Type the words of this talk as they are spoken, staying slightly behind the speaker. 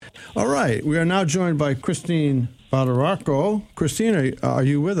All right. We are now joined by Christine Badaracco. Christina, are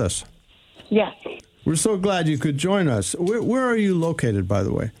you with us? Yes. We're so glad you could join us. Where are you located, by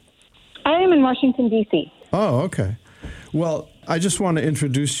the way? I am in Washington, D.C. Oh, okay. Well, I just want to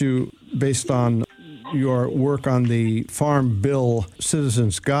introduce you based on your work on the Farm Bill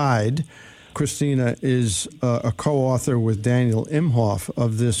Citizens Guide. Christina is a co-author with Daniel Imhoff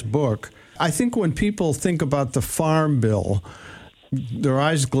of this book. I think when people think about the Farm Bill, their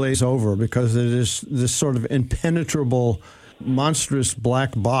eyes glaze over because it is this sort of impenetrable, monstrous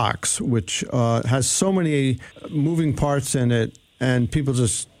black box which has so many moving parts in it, and people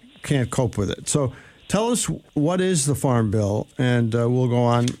just can't cope with it. So tell us, what is the Farm Bill? And we'll go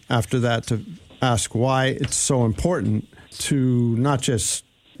on after that to ask why it's so important to not just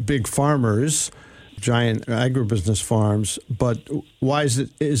big farmers, giant agribusiness farms, but why is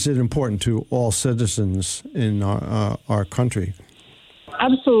it important to all citizens in our country?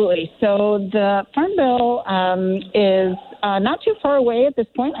 Absolutely. So the Farm Bill is not too far away at this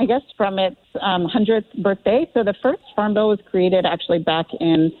point, I guess, from its 100th birthday. So the first Farm Bill was created actually back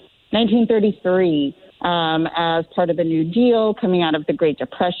in 1933 as part of the New Deal coming out of the Great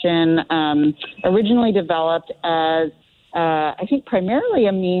Depression, originally developed as I think primarily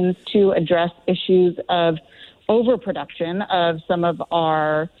a means to address issues of overproduction of some of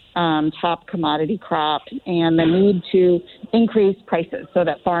our top commodity crops and the need to increase prices so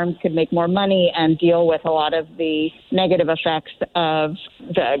that farms could make more money and deal with a lot of the negative effects of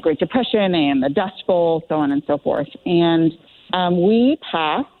the Great Depression and the Dust Bowl, so on and so forth. And we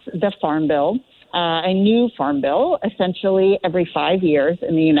passed the Farm Bill, a new Farm Bill, essentially every 5 years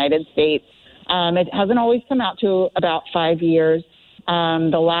in the United States. It hasn't always come out to about 5 years.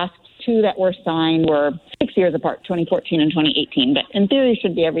 The last two that were signed were 6 years apart, 2014 and 2018, but in theory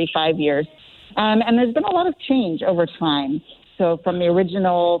should be every 5 years. And there's been a lot of change over time. So from the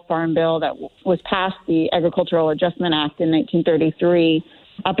original Farm Bill that was passed, the Agricultural Adjustment Act in 1933,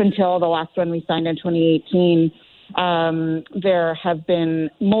 up until the last one we signed in 2018, there have been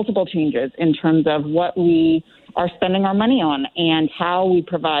multiple changes in terms of what we are spending our money on and how we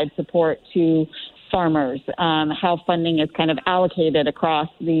provide support to farmers, how funding is kind of allocated across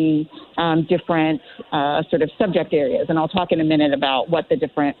the different sort of subject areas. And I'll talk in a minute about what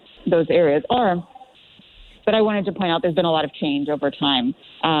those areas are. But I wanted to point out there's been a lot of change over time.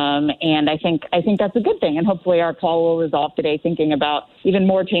 And I think that's a good thing. And hopefully our call will resolve today thinking about even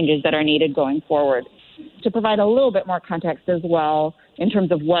more changes that are needed going forward. To provide a little bit more context as well in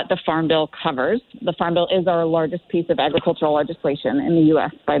terms of what the Farm Bill covers, the Farm Bill is our largest piece of agricultural legislation in the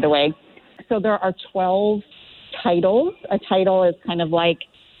U.S., by the way. So there are 12 titles. A title is kind of like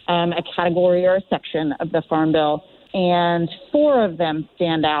a category or a section of the Farm Bill, and 4 of them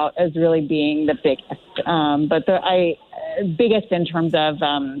stand out as really being the biggest. But the biggest in terms of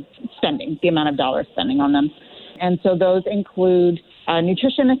spending, the amount of dollars spending on them. And so those include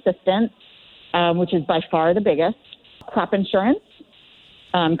nutrition assistance, which is by far the biggest, crop insurance,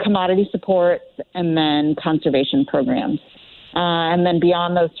 commodity support, and then conservation programs. And then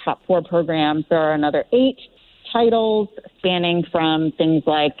beyond those top 4 programs, there are another 8 titles spanning from things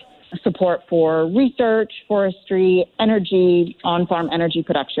like support for research, forestry, energy, on-farm energy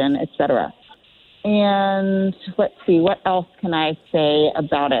production, et cetera. And let's see, what else can I say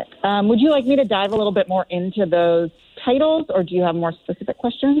about it? Would you like me to dive a little bit more into those titles, or do you have more specific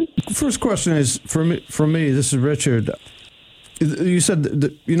questions? First question is, for me, this is Richard. You said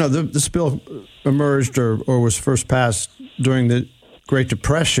that, this bill emerged or was first passed during the Great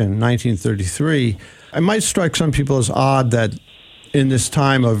Depression, 1933. It might strike some people as odd that in this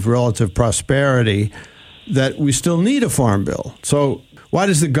time of relative prosperity that we still need a farm bill. So why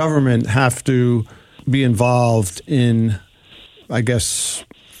does the government have to be involved in, I guess,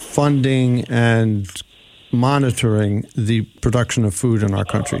 funding and monitoring the production of food in our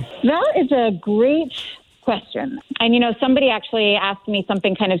country? That is a great question. And, somebody actually asked me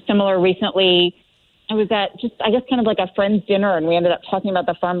something kind of similar recently. I was at kind of like a friend's dinner, and we ended up talking about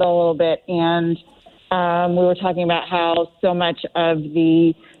the Farm Bill a little bit. And we were talking about how so much of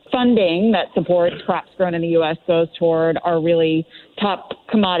the funding that supports crops grown in the U.S. goes toward our really top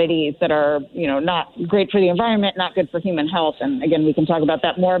commodities that are, not great for the environment, not good for human health. And again, we can talk about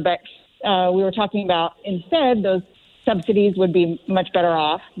that more. But we were talking about instead those subsidies would be much better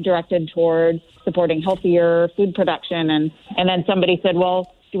off directed toward supporting healthier food production. And then somebody said,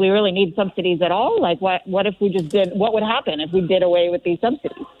 well, do we really need subsidies at all? Like what if we just what would happen if we did away with these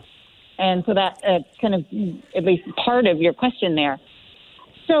subsidies? And so that kind of at least part of your question there.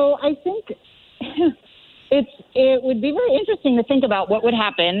 So I think it would be very interesting to think about what would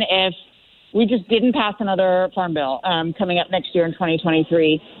happen if we just didn't pass another farm bill coming up next year in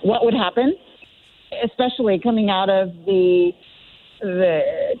 2023, what would happen? Especially coming out of the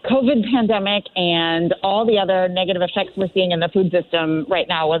COVID pandemic and all the other negative effects we're seeing in the food system right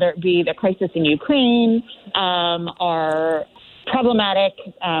now, whether it be the crisis in Ukraine, our problematic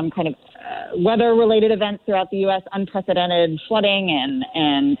weather-related events throughout the U.S., unprecedented flooding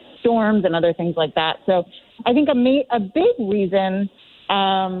and storms and other things like that. So I think a big reason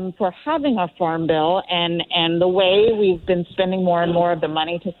for having a farm bill and the way we've been spending more and more of the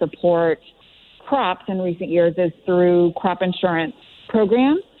money to support crops in recent years is through crop insurance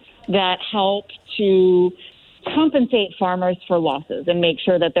programs that help to compensate farmers for losses and make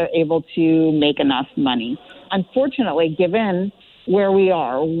sure that they're able to make enough money. Unfortunately, given where we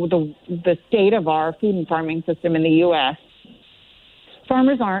are, the state of our food and farming system in the U.S.,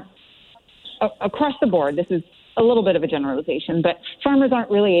 farmers aren't, across the board, this is a little bit of a generalization, but farmers aren't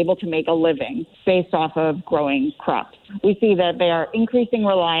really able to make a living based off of growing crops. We see that they are increasingly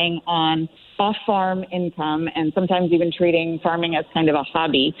relying on off-farm income and sometimes even treating farming as kind of a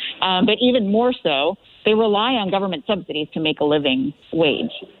hobby. But even more so, they rely on government subsidies to make a living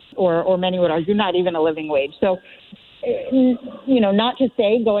wage, or many would argue not even a living wage. So, not to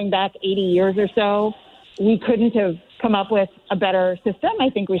say going back 80 years or so, we couldn't have come up with a better system.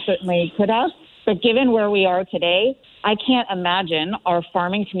 I think we certainly could have. But given where we are today, I can't imagine our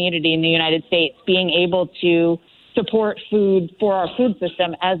farming community in the United States being able to support food for our food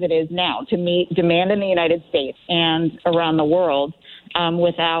system as it is now to meet demand in the United States and around the world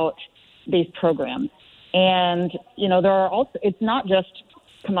without these programs. And, there are also, it's not just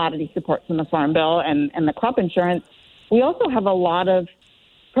commodity supports in the Farm Bill and the crop insurance. We also have a lot of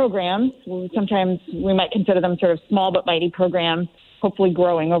programs. Sometimes we might consider them sort of small but mighty programs, hopefully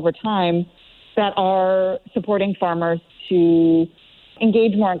growing over time, that are supporting farmers to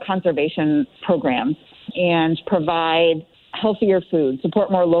engage more in conservation programs and provide healthier food,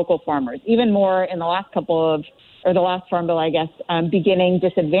 support more local farmers, even more in the last the last Farm Bill, I guess, beginning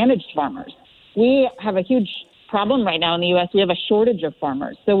disadvantaged farmers. We have a huge problem right now in the U.S. We have a shortage of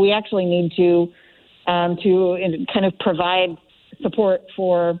farmers. So we actually need to kind of provide support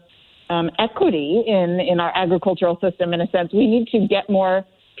for equity in our agricultural system. In a sense, we need to get more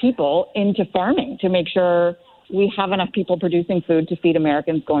people into farming to make sure we have enough people producing food to feed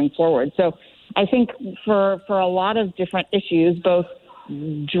Americans going forward. So I think for a lot of different issues, both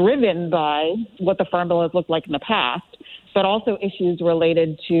driven by what the Farm Bill has looked like in the past, but also issues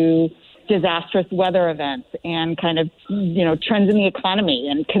related to disastrous weather events and kind of, trends in the economy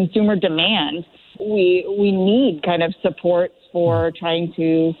and consumer demand, we need kind of support for trying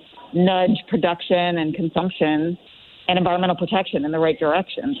to nudge production and consumption and environmental protection in the right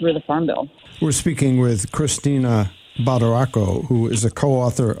direction through the Farm Bill. We're speaking with Christina Badaracco, who is a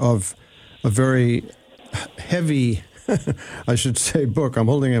co-author of a very heavy, I should say, book. I'm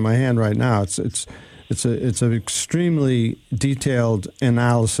holding it in my hand right now. It's an extremely detailed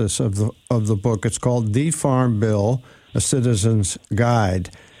analysis of the book. It's called The Farm Bill: A Citizen's Guide.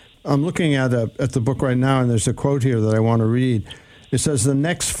 I'm looking at the book right now, and there's a quote here that I want to read. It says, "The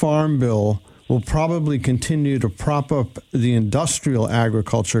next Farm Bill will probably continue to prop up the industrial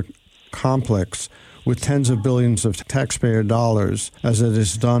agriculture complex with tens of billions of taxpayer dollars, as it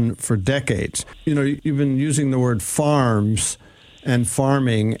has done for decades." You've been using the word farms and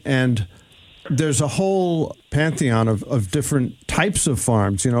farming, and there's a whole pantheon of different types of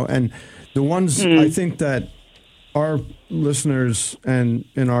farms, and the ones I think that our listeners and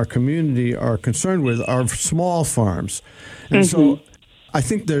in our community are concerned with are small farms. And so I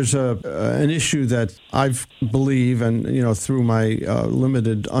think there's an issue that I believe, and through my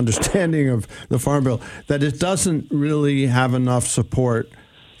limited understanding of the Farm Bill, that it doesn't really have enough support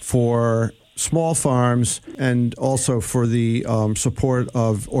for small farms and also for the support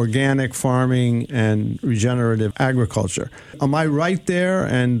of organic farming and regenerative agriculture. Am I right there?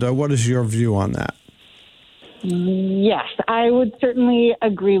 And what is your view on that? Yes, I would certainly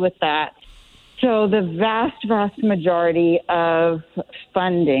agree with that. So the vast majority of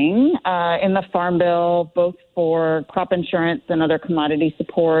funding in the Farm Bill, both for crop insurance and other commodity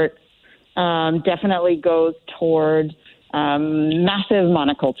support, definitely goes toward massive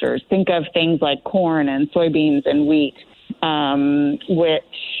monocultures. Think of things like corn and soybeans and wheat,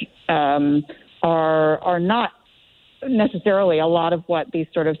 which are not necessarily a lot of what these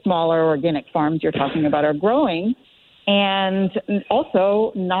sort of smaller organic farms you're talking about are growing, and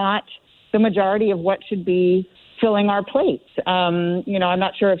also not the majority of what should be filling our plates. I'm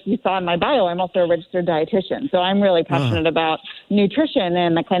not sure if you saw in my bio, I'm also a registered dietitian. So I'm really passionate about nutrition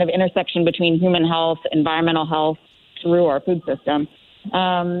and the kind of intersection between human health, environmental health through our food system.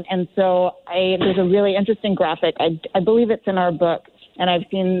 And so there's a really interesting graphic. I believe it's in our book, and I've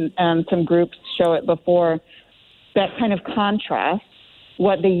seen some groups show it before, that kind of contrasts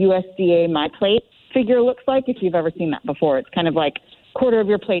what the USDA My Plate figure looks like, if you've ever seen that before. It's kind of like quarter of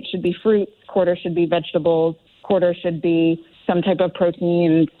your plate should be fruits, quarter should be vegetables, quarter should be some type of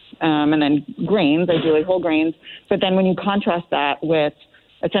protein, and then grains, ideally whole grains. But then when you contrast that with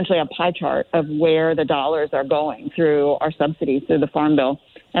essentially a pie chart of where the dollars are going through our subsidies, through the Farm Bill,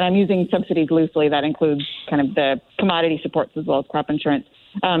 and I'm using subsidies loosely, that includes kind of the commodity supports as well as crop insurance,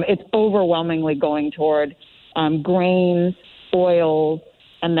 it's overwhelmingly going toward grains, oils,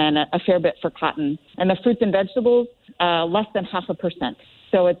 and then a fair bit for cotton. And the fruits and vegetables, less than 0.5%.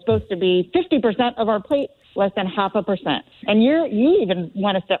 So it's supposed to be 50% of our plate, less than 0.5%. And you even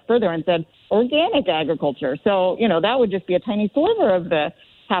went a step further and said organic agriculture. So, that would just be a tiny sliver of the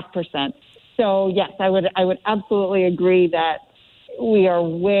 0.5%. So, yes, I would absolutely agree that we are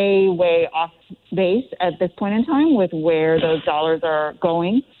way, way off base at this point in time with where those dollars are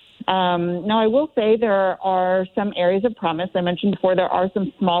going. Now, I will say there are some areas of promise. I mentioned before there are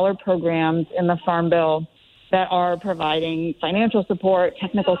some smaller programs in the Farm Bill that are providing financial support,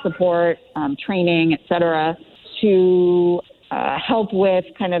 technical support, training, et cetera, to help with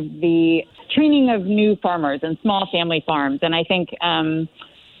kind of the training of new farmers and small family farms. And I think,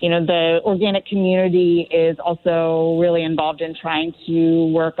 the organic community is also really involved in trying to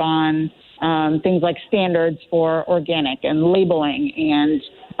work on things like standards for organic and labeling and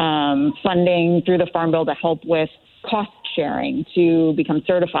funding through the Farm Bill to help with cost sharing to become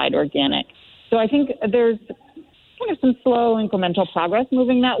certified organic. So I think there's kind of some slow incremental progress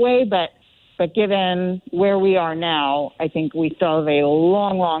moving that way, but given where we are now, I think we still have a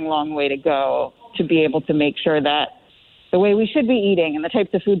long, long, long way to go to be able to make sure that the way we should be eating and the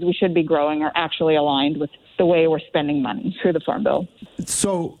types of foods we should be growing are actually aligned with the way we're spending money through the Farm Bill.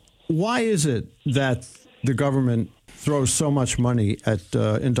 So why is it that the government throws so much money at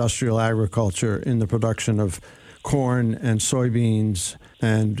industrial agriculture in the production of corn and soybeans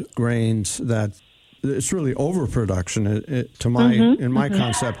and grains that it's really overproduction in my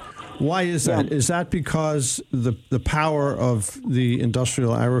concept? Why is that? Yeah. Is that because the power of the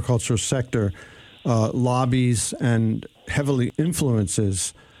industrial agriculture sector lobbies and heavily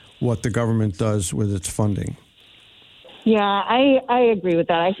influences what the government does with its funding? Yeah, I agree with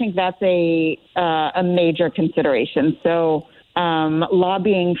that. I think that's a major consideration. So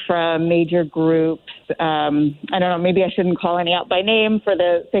lobbying from major groups, I don't know, maybe I shouldn't call any out by name for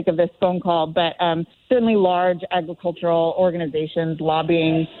the sake of this phone call, but certainly large agricultural organizations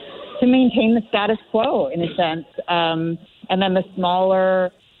lobbying to maintain the status quo in a sense. And then the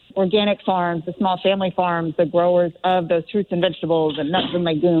smaller organic farms, the small family farms, the growers of those fruits and vegetables and nuts and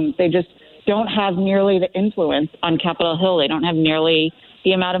legumes, they just don't have nearly the influence on Capitol Hill. They don't have nearly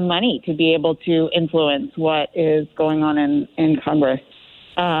the amount of money to be able to influence what is going on in Congress.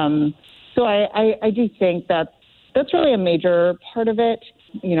 So I do think that's really a major part of it.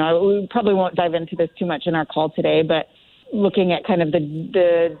 We probably won't dive into this too much in our call today, but looking at kind of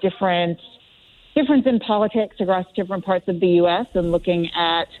the difference in politics across different parts of the U.S. and looking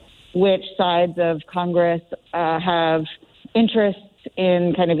at which sides of Congress have interests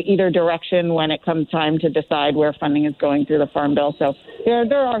in kind of either direction when it comes time to decide where funding is going through the Farm Bill. So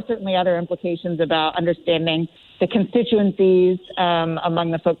there are certainly other implications about understanding the constituencies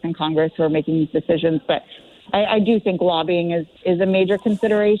among the folks in Congress who are making these decisions. But I do think lobbying is a major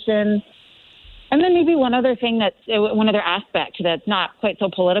consideration. And then maybe one other aspect that's not quite so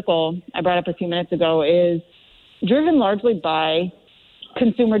political, I brought up a few minutes ago, is driven largely by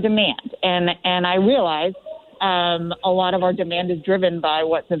consumer demand. And I realize a lot of our demand is driven by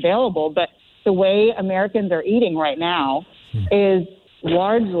what's available, but the way Americans are eating right now is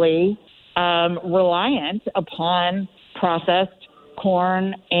largely reliant upon processed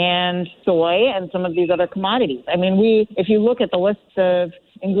corn and soy and some of these other commodities. I mean, if you look at the list of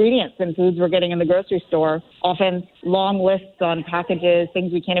ingredients in foods we're getting in the grocery store, often long lists on packages,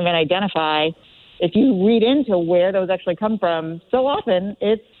 things we can't even identify. If you read into where those actually come from, so often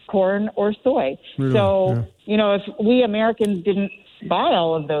it's corn or soy. Really? So, if we Americans didn't buy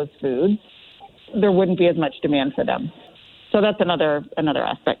all of those foods, there wouldn't be as much demand for them. So that's another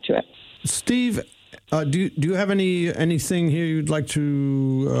aspect to it. Steve, do you have anything here you'd like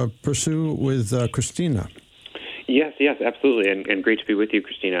to pursue with Christina? Yes, absolutely, and great to be with you,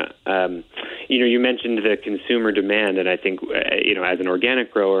 Christina. You mentioned the consumer demand, and I think, as an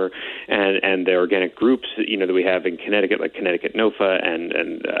organic grower and the organic groups, that we have in Connecticut, like Connecticut NOFA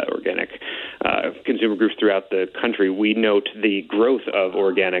and organic consumer groups throughout the country, we note the growth of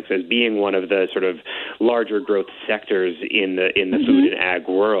organics as being one of the sort of larger growth sectors in the food and ag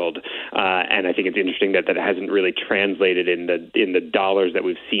world. And I think it's interesting that hasn't really translated in the dollars that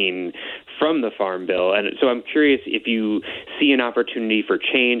we've seen from the Farm Bill. And so I'm curious if you see an opportunity for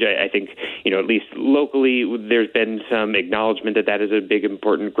change. I think, at least locally, there's been some acknowledgement that is a big,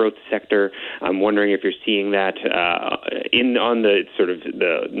 important growth sector. I'm wondering if you're seeing that on the sort of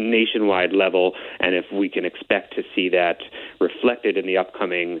the nationwide level, and if we can expect to see that reflected in the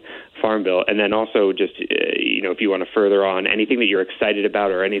upcoming Farm Bill. And then also just, if you want to further on anything that you're excited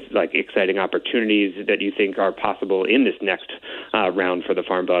about or any exciting opportunities that you think are possible in this next round for the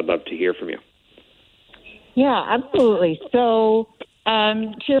Farm Bill, I'd love to hear from you. Yeah, absolutely. So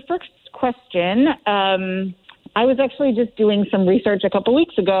to your first question, I was actually just doing some research a couple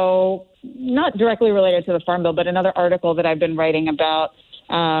weeks ago, not directly related to the Farm Bill, but another article that I've been writing about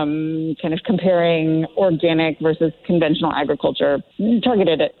kind of comparing organic versus conventional agriculture,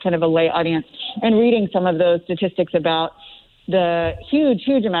 targeted at kind of a lay audience, and reading some of those statistics about the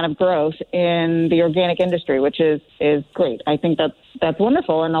huge amount of growth in the organic industry, which is great. I think that's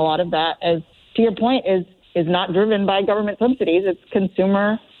wonderful. And a lot of that, as to your point, is not driven by government subsidies. It's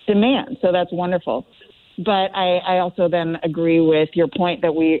consumer demand. So that's wonderful. But I also then agree with your point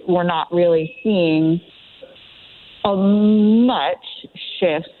that we're not really seeing a much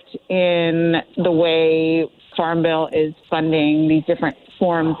shift in the way Farm Bill is funding these different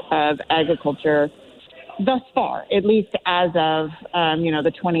forms of agriculture thus far, at least as of,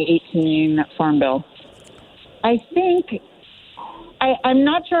 the 2018 Farm Bill. I think I'm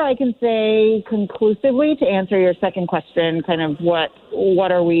not sure I can say conclusively, to answer your second question, kind of what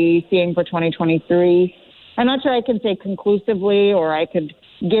are we seeing for 2023. I'm not sure I can say conclusively, or I could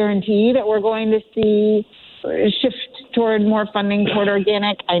guarantee that we're going to see a shift toward more funding toward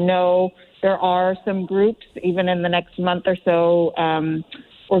organic. I know there are some groups, even in the next month or so,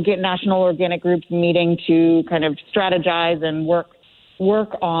 national organic groups meeting to kind of strategize and work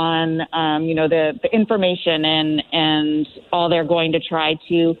on, the information and all they're going to try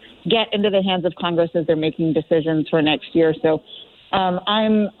to get into the hands of Congress as they're making decisions for next year. So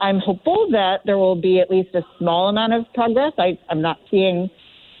I'm hopeful that there will be at least a small amount of progress. I'm not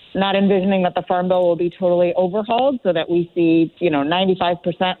envisioning that the Farm Bill will be totally overhauled so that we see,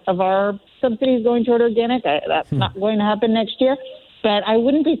 95% of our subsidies going toward organic. That's not going to happen next year. But I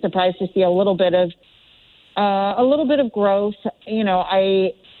wouldn't be surprised to see a little bit of growth.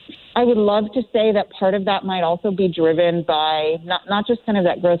 I would love to say that part of that might also be driven by not just kind of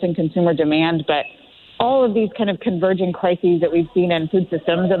that growth in consumer demand, but all of these kind of converging crises that we've seen in food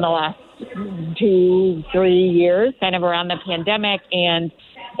systems in the last 2-3 years, kind of around the pandemic, and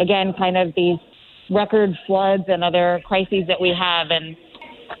again, kind of these record floods and other crises that we have, and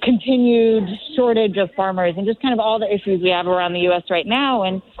continued shortage of farmers, and just kind of all the issues we have around the U.S. right now.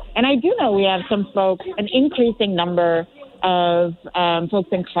 And I do know we have some folks, an increasing number of folks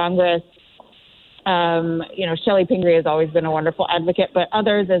in Congress. Shelley Pingree has always been a wonderful advocate, but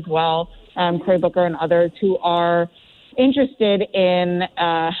others as well, Cory Booker and others, who are interested in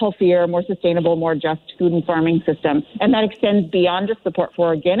a healthier, more sustainable, more just food and farming system. And that extends beyond just support for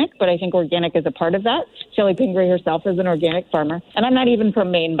organic, but I think organic is a part of that. Shelley Pingree herself is an organic farmer. And I'm not even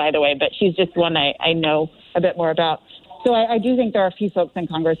from Maine, by the way, but she's just one I know a bit more about. So I do think there are a few folks in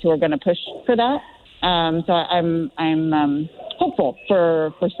Congress who are going to push for that. So I'm hopeful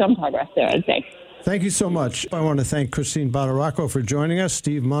for some progress there, I'd say. Thank you so much. I want to thank Christine Badaracco for joining us,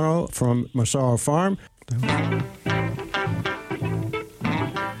 Steve Munro from Massaro Farm. Corn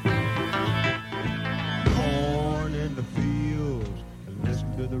in the fields, and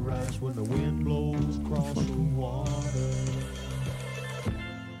listen to the rice when the wind blows across the water.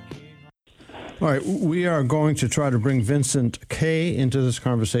 All right, we are going to try to bring Vincent Kay into this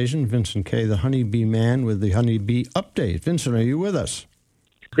conversation. Vincent Kay, the honeybee man with the honeybee update. Vincent, are you with us?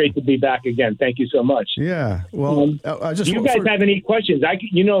 Great to be back again. Thank you so much. Yeah. Well, I just. Do you guys have any questions? I'm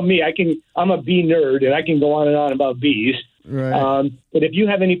a bee nerd, and I can go on and on about bees. Right. But if you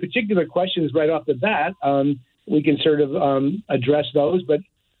have any particular questions right off the bat, we can sort of address those. But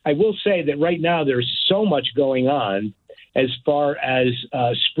I will say that right now there's so much going on as far as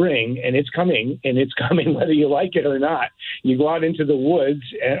spring, and it's coming whether you like it or not. You go out into the woods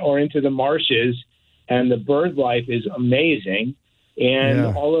or into the marshes, and the bird life is amazing.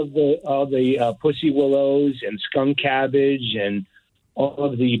 And all the pussy willows and skunk cabbage and all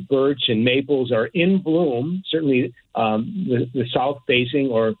of the birch and maples are in bloom. Certainly, the south-facing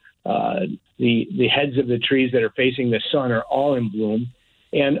or the heads of the trees that are facing the sun are all in bloom.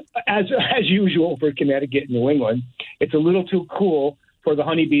 And as usual for Connecticut and New England, it's a little too cool for the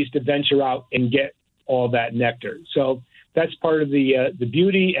honeybees to venture out and get all that nectar. So that's part of the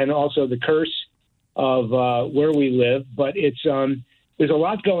beauty and also the curse of where we live. But it's there's a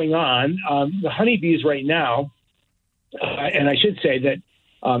lot going on. The honeybees right now, and I should say that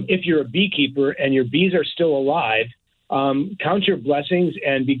if you're a beekeeper and your bees are still alive, count your blessings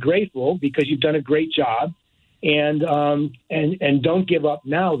and be grateful because you've done a great job. And don't give up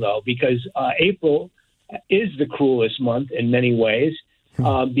now, though, because April is the cruelest month in many ways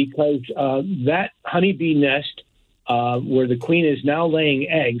because that honeybee nest where the queen is now laying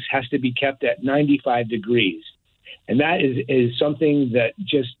eggs has to be kept at 95 degrees. And that is something that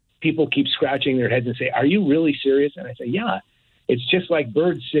just people keep scratching their heads and say, are you really serious? And I say, yeah, it's just like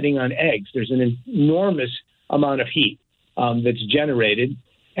birds sitting on eggs. There's an enormous amount of heat that's generated.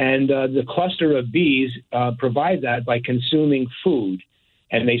 And the cluster of bees provide that by consuming food.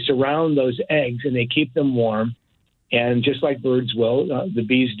 And they surround those eggs and they keep them warm. And just like birds will, the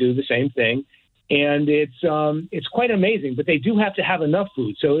bees do the same thing. And it's quite amazing. But they do have to have enough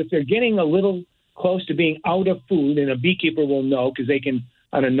food. So if they're getting a little close to being out of food, and a beekeeper will know because they can,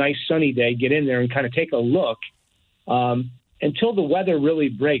 on a nice sunny day, get in there and kind of take a look. Until the weather really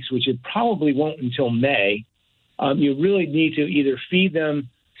breaks, which it probably won't until May, you really need to either feed them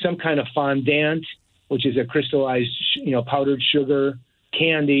some kind of fondant, which is a crystallized, powdered sugar,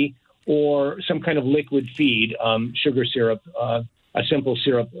 candy, or some kind of liquid feed, sugar syrup, a simple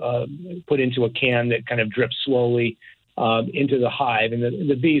syrup put into a can that kind of drips slowly into the hive. And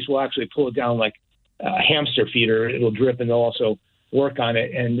the bees will actually pull it down like a hamster feeder. It'll drip, and they'll also work on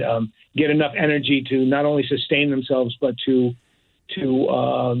it and get enough energy to not only sustain themselves, but to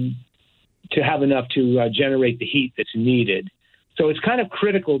have enough to generate the heat that's needed. So it's kind of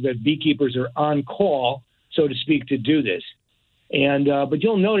critical that beekeepers are on call, so to speak, to do this. And but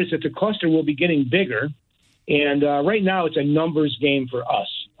you'll notice that the cluster will be getting bigger. And right now it's a numbers game for us.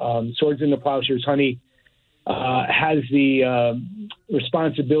 Swords in the Plowshares Honey has the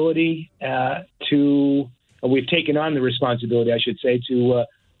responsibility we've taken on the responsibility, I should say, to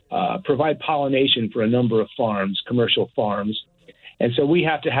provide pollination for a number of farms, commercial farms. And so we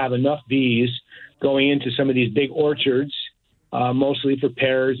have to have enough bees going into some of these big orchards, mostly for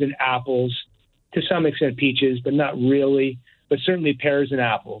pears and apples, to some extent peaches, but not really, but certainly pears and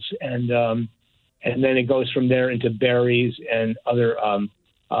apples. And then it goes from there into berries and other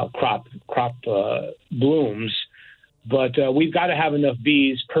crop blooms. But we've got to have enough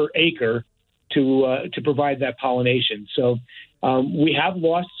bees per acre to provide that pollination. So we have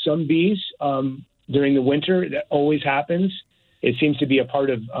lost some bees during the winter. That always happens. It seems to be a part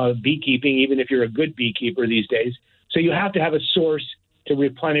of beekeeping, even if you're a good beekeeper these days. So you have to have a source to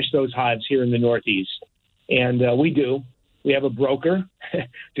replenish those hives here in the Northeast. And we do. We have a broker,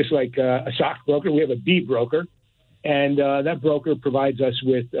 just like a sock broker. We have a bee broker. And that broker provides us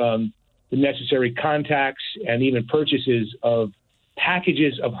with the necessary contacts and even purchases of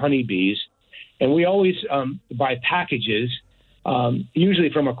packages of honeybees. And we always buy packages,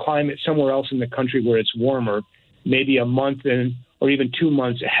 usually from a climate somewhere else in the country where it's warmer, maybe a month or even 2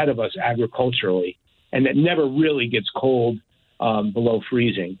 months ahead of us agriculturally. And it never really gets cold below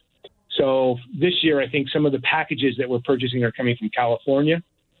freezing. So this year, I think some of the packages that we're purchasing are coming from California.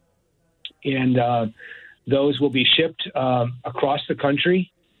 And those will be shipped across the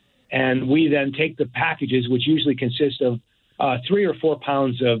country. And we then take the packages, which usually consist of 3 or 4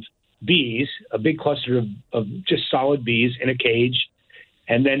 pounds of bees, a big cluster of just solid bees in a cage.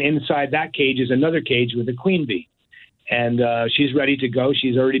 And then inside that cage is another cage with a queen bee. And she's ready to go.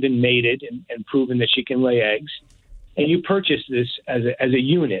 She's already been mated and proven that she can lay eggs. And you purchase this as a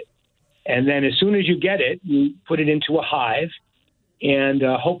unit. And then as soon as you get it, you put it into a hive and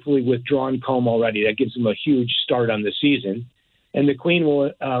hopefully with drawn comb already. That gives them a huge start on the season. And the queen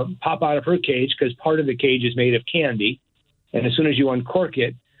will pop out of her cage because part of the cage is made of candy. And as soon as you uncork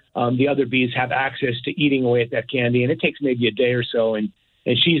it, the other bees have access to eating away at that candy. And it takes maybe a day or so. And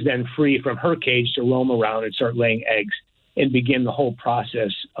she's then free from her cage to roam around and start laying eggs and begin the whole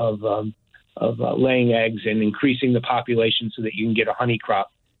process of laying eggs and increasing the population so that you can get a honey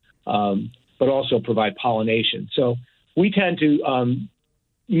crop, but also provide pollination. So we tend to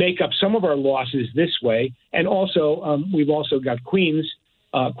make up some of our losses this way. And also, we've also got queen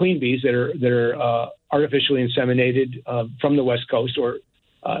bees that are artificially inseminated from the West Coast or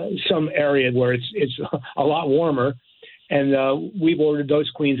some area where it's a lot warmer. And we've ordered those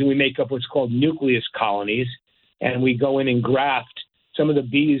queens, and we make up what's called nucleus colonies. And we go in and graft some of the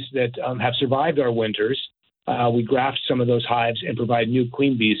bees that have survived our winters, we graft some of those hives and provide new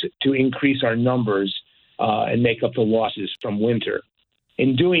queen bees to increase our numbers and make up the losses from winter.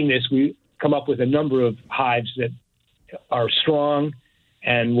 In doing this, we come up with a number of hives that are strong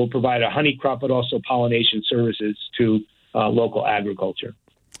and will provide a honey crop, but also pollination services to local agriculture.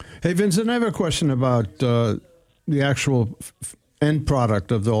 Hey, Vincent, I have a question about the actual end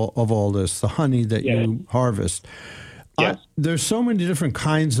product of all this, the honey that you harvest. Yes. There's so many different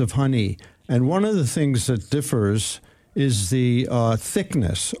kinds of honey, and one of the things that differs is the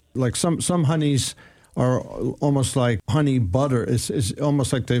thickness. Like some honeys are almost like honey butter. It's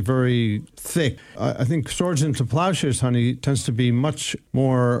almost like they're very thick. I think Swords into Plowshares honey tends to be much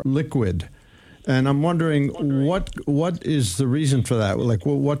more liquid. And I'm wondering what is the reason for that? Like,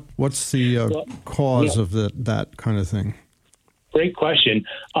 what's the cause of that kind of thing? Great question.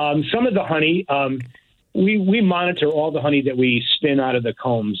 Some of the honey, we monitor all the honey that we spin out of the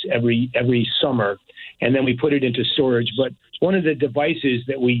combs every summer, and then we put it into storage. But one of the devices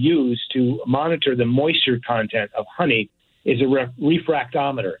that we use to monitor the moisture content of honey is a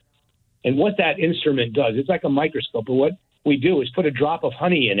refractometer. And what that instrument does, it's like a microscope, but what we do is put a drop of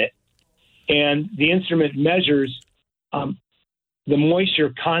honey in it, and the instrument measures the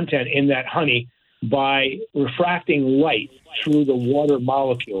moisture content in that honey by refracting light through the water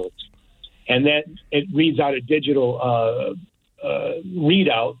molecules. And then it reads out a digital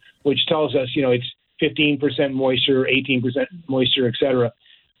readout, which tells us, it's 15% moisture, 18% moisture, et cetera.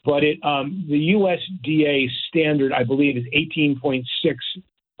 But the USDA standard, I believe, is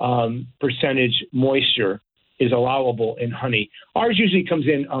 18.6 percentage moisture is allowable in honey. Ours usually comes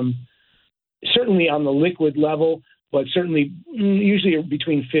in certainly on the liquid level, but usually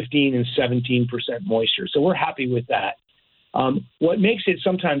between 15 and 17% moisture. So we're happy with that. What makes it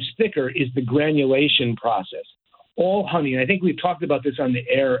sometimes thicker is the granulation process. All honey, and I think we've talked about this on the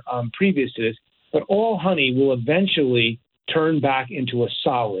air previous to this, but all honey will eventually turn back into a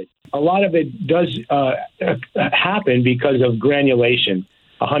solid. A lot of it does happen because of granulation.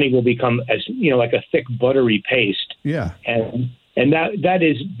 A honey will become like a thick buttery paste. Yeah, and that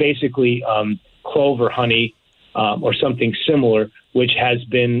is basically clover honey or something similar, which has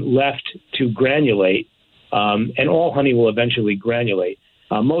been left to granulate. And all honey will eventually granulate.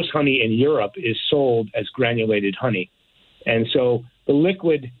 Most honey in Europe is sold as granulated honey. And so the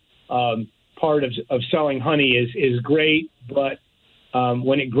liquid part of selling honey is great, but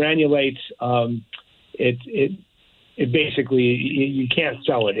when it granulates, it basically, you can't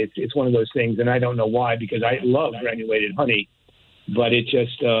sell it. It's one of those things, and I don't know why, because I love granulated honey, but it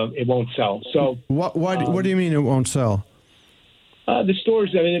just it won't sell. So what do you mean it won't sell? The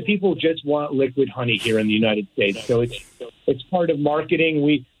stores, the people just want liquid honey here in the United States. So it's part of marketing.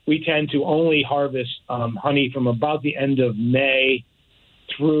 We tend to only harvest honey from about the end of May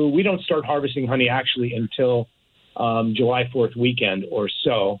through. We don't start harvesting honey actually until July 4th weekend or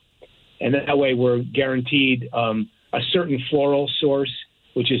so. And that way we're guaranteed a certain floral source,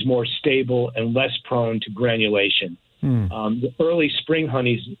 which is more stable and less prone to granulation. The early spring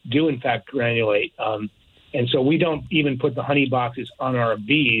honeys do, in fact, granulate. And so we don't even put the honey boxes on our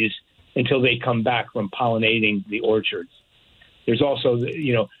bees until they come back from pollinating the orchards. There's also,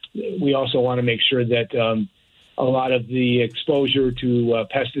 we also want to make sure that a lot of the exposure to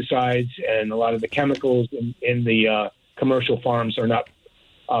pesticides and a lot of the chemicals in the commercial farms are not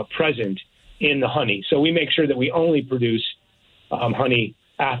present in the honey. So we make sure that we only produce honey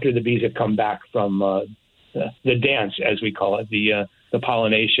after the bees have come back from the dance, as we call it, the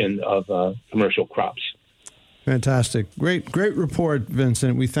pollination of commercial crops. Fantastic. Great report,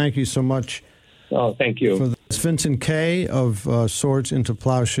 Vincent. We thank you so much. Oh, thank you. It's Vincent Kay of Swords into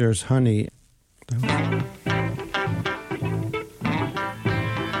Plowshares Honey.